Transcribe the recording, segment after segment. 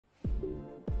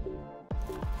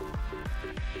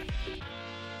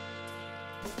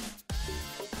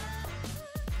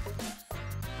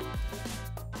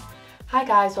Hi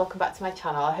guys, welcome back to my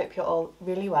channel. I hope you're all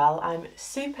really well. I'm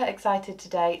super excited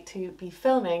today to be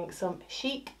filming some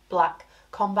chic black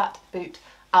combat boot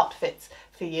outfits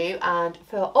for you, and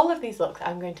for all of these looks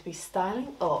I'm going to be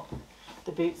styling up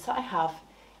the boots that I have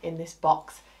in this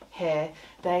box here.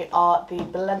 They are the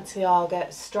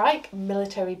Balenciaga Strike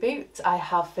military boots. I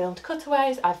have filmed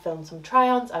cutaways, I've filmed some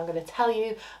try-ons. I'm going to tell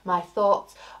you my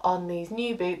thoughts on these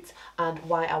new boots and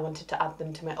why I wanted to add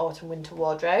them to my autumn winter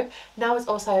wardrobe. Now is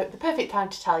also the perfect time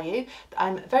to tell you that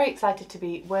I'm very excited to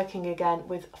be working again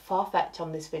with Farfetch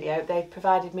on this video. They've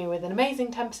provided me with an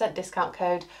amazing 10% discount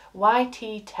code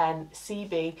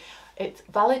YT10CB. It's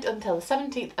valid until the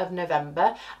 17th of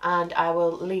November, and I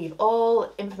will leave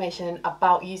all information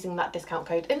about using that discount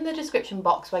code in the description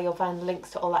box, where you'll find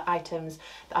links to all the items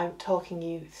that I'm talking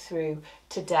you through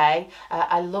today.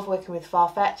 I love working with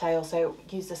Farfetch. I also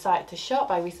use the site to shop.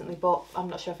 I recently bought, I'm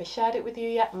not sure if I shared it with you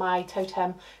yet, my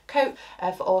totem coat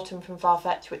for autumn from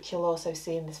Farfetch, which you'll also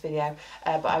see in this video.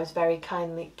 But I was very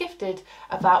kindly gifted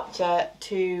a voucher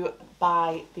to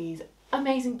buy these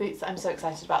amazing boots that I'm so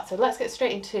excited about. So let's get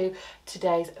straight into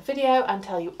today's video and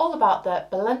tell you all about the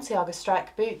Balenciaga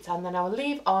Strike boots, and then I will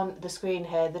leave on the screen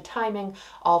here the timing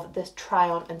of the try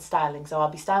on and styling. So I'll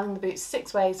be styling the boots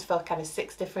 6 ways for kind of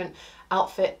 6 different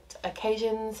outfit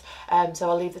occasions, so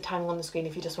I'll leave the timing on the screen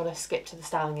if you just want to skip to the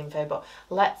styling info. But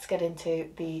let's get into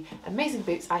the amazing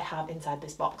boots I have inside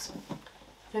this box.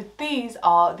 So these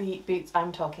are the boots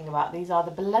I'm talking about. These are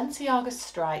the Balenciaga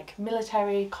Strike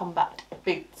military combat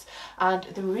boots, and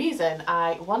the reason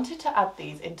I wanted to add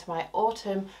these into my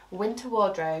autumn winter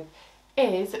wardrobe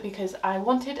is because I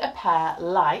wanted a pair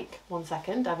like, one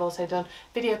second, I've also done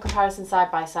video comparison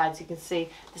side by side so you can see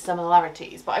the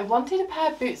similarities, but I wanted a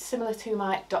pair of boots similar to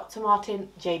my Dr Marten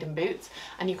Jadon boots,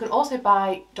 and you can also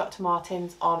buy Dr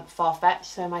Martens on Farfetch,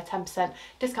 so my 10%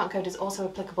 discount code is also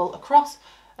applicable across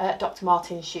Dr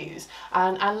Marten shoes.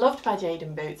 And I loved my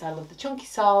Jadon boots. I love the chunky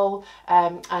sole,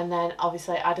 and then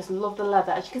obviously I just love the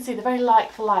leather. As you can see, they're very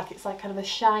like for like. It's like kind of a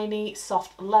shiny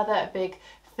soft leather, a big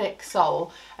thick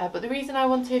sole, but the reason I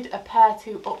wanted a pair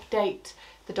to update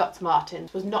the Dr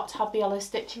Martens was not to have the yellow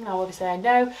stitching. Now obviously I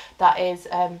know that is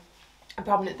a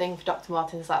prominent thing for Dr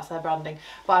Martens, that's their branding,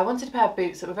 but I wanted a pair of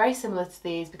boots that were very similar to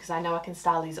these because I know I can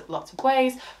style these up lots of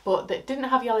ways, but that didn't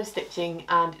have yellow stitching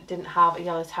and didn't have a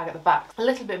yellow tag at the back. A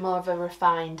little bit more of a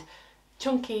refined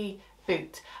chunky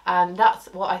boot, and that's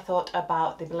what I thought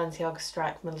about the Balenciaga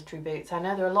Strike military boots. I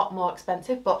know they're a lot more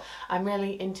expensive, but I'm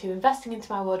really into investing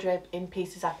into my wardrobe in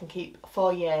pieces I can keep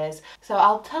for years. So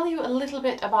I'll tell you a little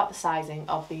bit about the sizing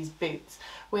of these boots.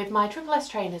 With my S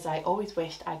trainers, I always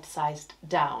wished I'd sized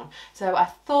down. So I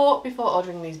thought before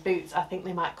ordering these boots, I think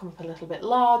they might come up a little bit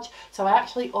large. So I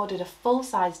actually ordered a full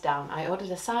size down. I ordered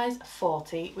a size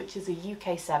 40, which is a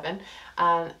UK 7.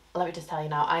 And let me just tell you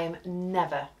now, I am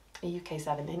never a UK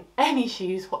 7 in any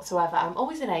shoes whatsoever. I'm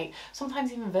always an 8,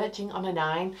 sometimes even verging on a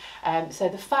 9. So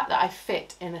the fact that I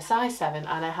fit in a size 7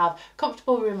 and I have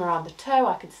comfortable room around the toe,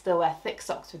 I could still wear thick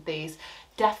socks with these,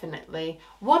 definitely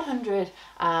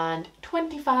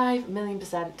 125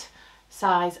 million%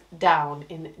 size down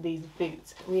in these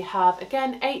boots. We have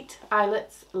again 8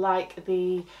 eyelets like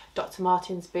the Dr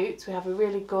Martens boots. We have a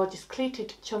really gorgeous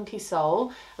pleated chunky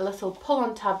sole, a little pull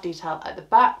on tab detail at the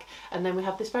back, and then we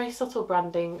have this very subtle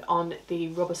branding on the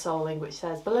rubber soling which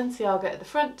says Balenciaga at the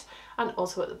front and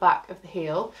also at the back of the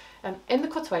heel. In the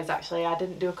cutaways, actually I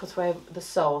didn't do a cutaway of the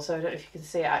sole, so I don't know if you can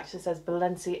see it, actually says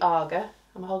Balenciaga.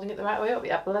 Am I holding it the right way up?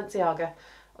 Yeah, Balenciaga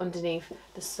underneath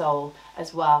the sole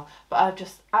as well. But I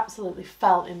just absolutely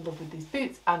fell in love with these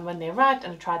boots, and when they arrived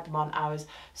and I tried them on, I was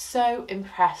so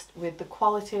impressed with the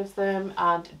quality of them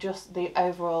and just the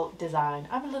overall design.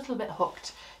 I'm a little bit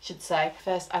hooked, should say.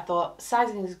 First I thought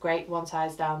sizing is great, one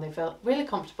size down, they feel really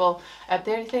comfortable.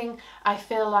 The only thing I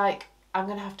feel like I'm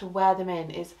going to have to wear them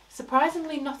in is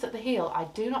surprisingly not at the heel. I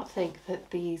do not think that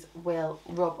these will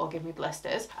rub or give me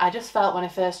blisters. I just felt when I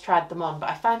first tried them on, but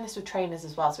I find this with trainers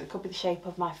as well, so it could be the shape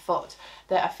of my foot,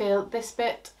 that I feel this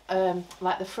bit,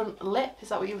 like the front lip, is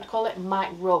that what you would call it,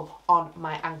 might rub on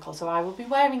my ankle. So I will be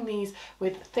wearing these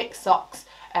with thick socks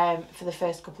for the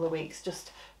first couple of weeks,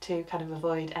 just to kind of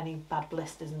avoid any bad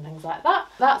blisters and things like that.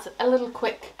 That's a little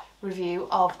quick review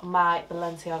of my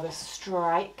Balenciaga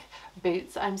Strike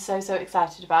boots I'm so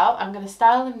excited about. I'm going to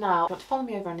style them now. If you want to follow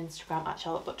me over on Instagram at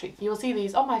Charlotte Buttrey, you will see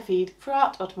these on my feed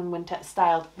throughout autumn and winter,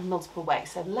 styled in multiple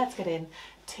ways. So let's get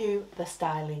into the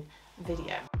styling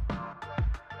video.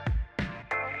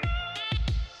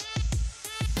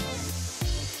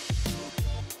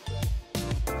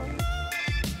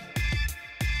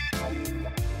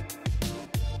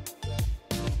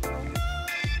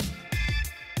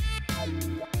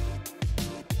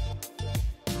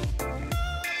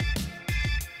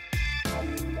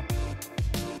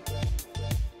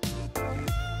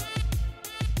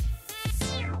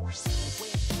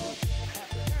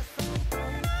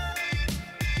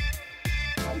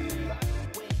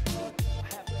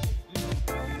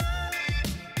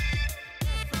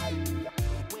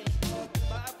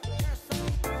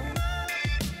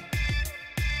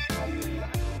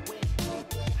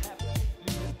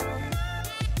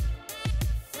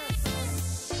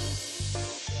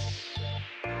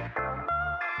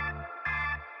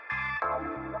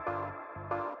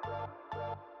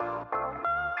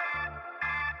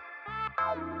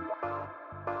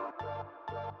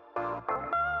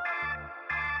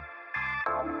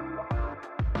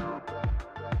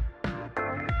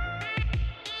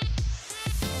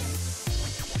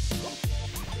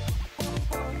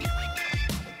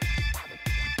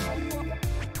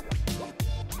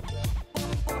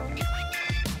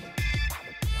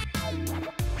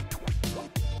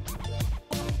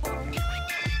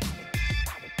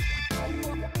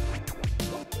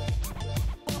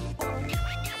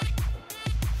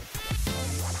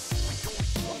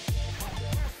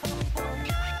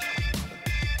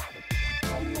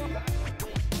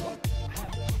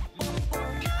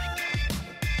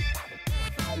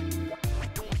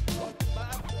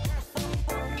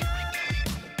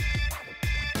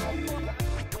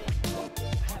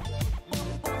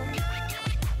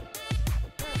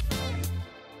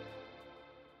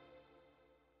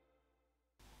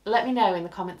 let me know in the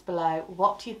comments below,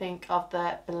 what do you think of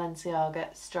the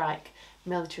Balenciaga Strike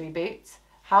military boots?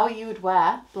 How you would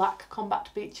wear black combat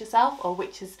boots yourself, or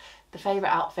which is the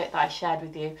favourite outfit that I shared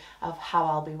with you of how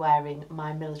I'll be wearing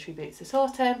my military boots this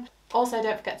autumn. Also,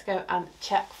 don't forget to go and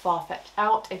check Farfetch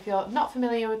out if you're not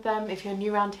familiar with them. If you're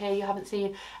new around here, you haven't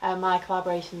seen my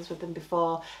collaborations with them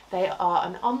before. They are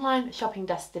an online shopping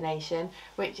destination,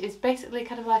 which is basically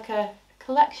kind of like a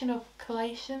collection of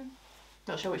collation,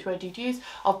 not sure which word you'd use,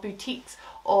 of boutiques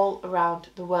all around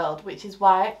the world, which is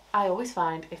why I always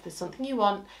find if there's something you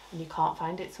want and you can't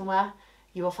find it somewhere,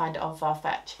 you will find it on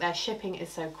Farfetch. Their shipping is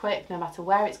so quick, no matter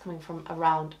where it's coming from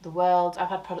around the world. I've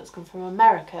had products come from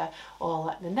America or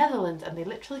like the Netherlands, and they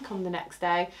literally come the next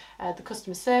day. The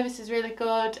customer service is really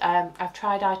good. I've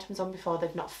tried items on before,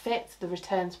 they've not fit. The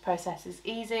returns process is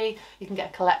easy. You can get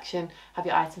a collection, have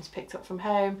your items picked up from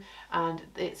home, and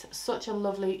it's such a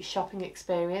lovely shopping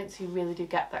experience. You really do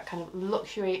get that kind of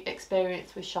luxury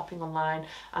experience with shopping online,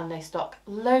 and they stock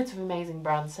loads of amazing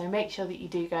brands, so make sure that you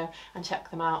do go and check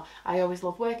them out. I always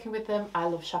love working with them. I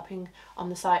love shopping on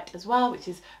the site as well, which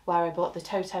is where I bought the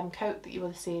totem coat that you will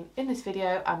have seen in this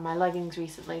video and my leggings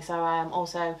recently, so I am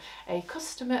also a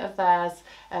customer of theirs,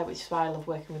 which is why I love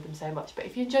working with them so much. But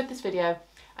if you enjoyed this video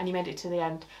and you made it to the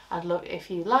end, I'd love if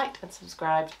you liked and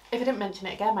subscribed. If I didn't mention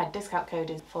it again, my discount code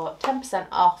is for 10%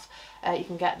 off. You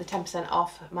can get the 10%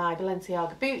 off my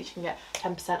Balenciaga boots, you can get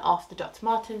 10% off the Dr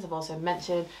Martens. I've also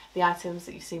mentioned the items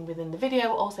that you've seen within the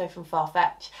video, also from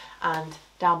Farfetch, and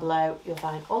down below you'll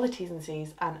find all the T's and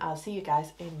C's, and I'll see you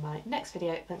guys in my next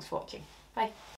video. Thanks for watching. Bye.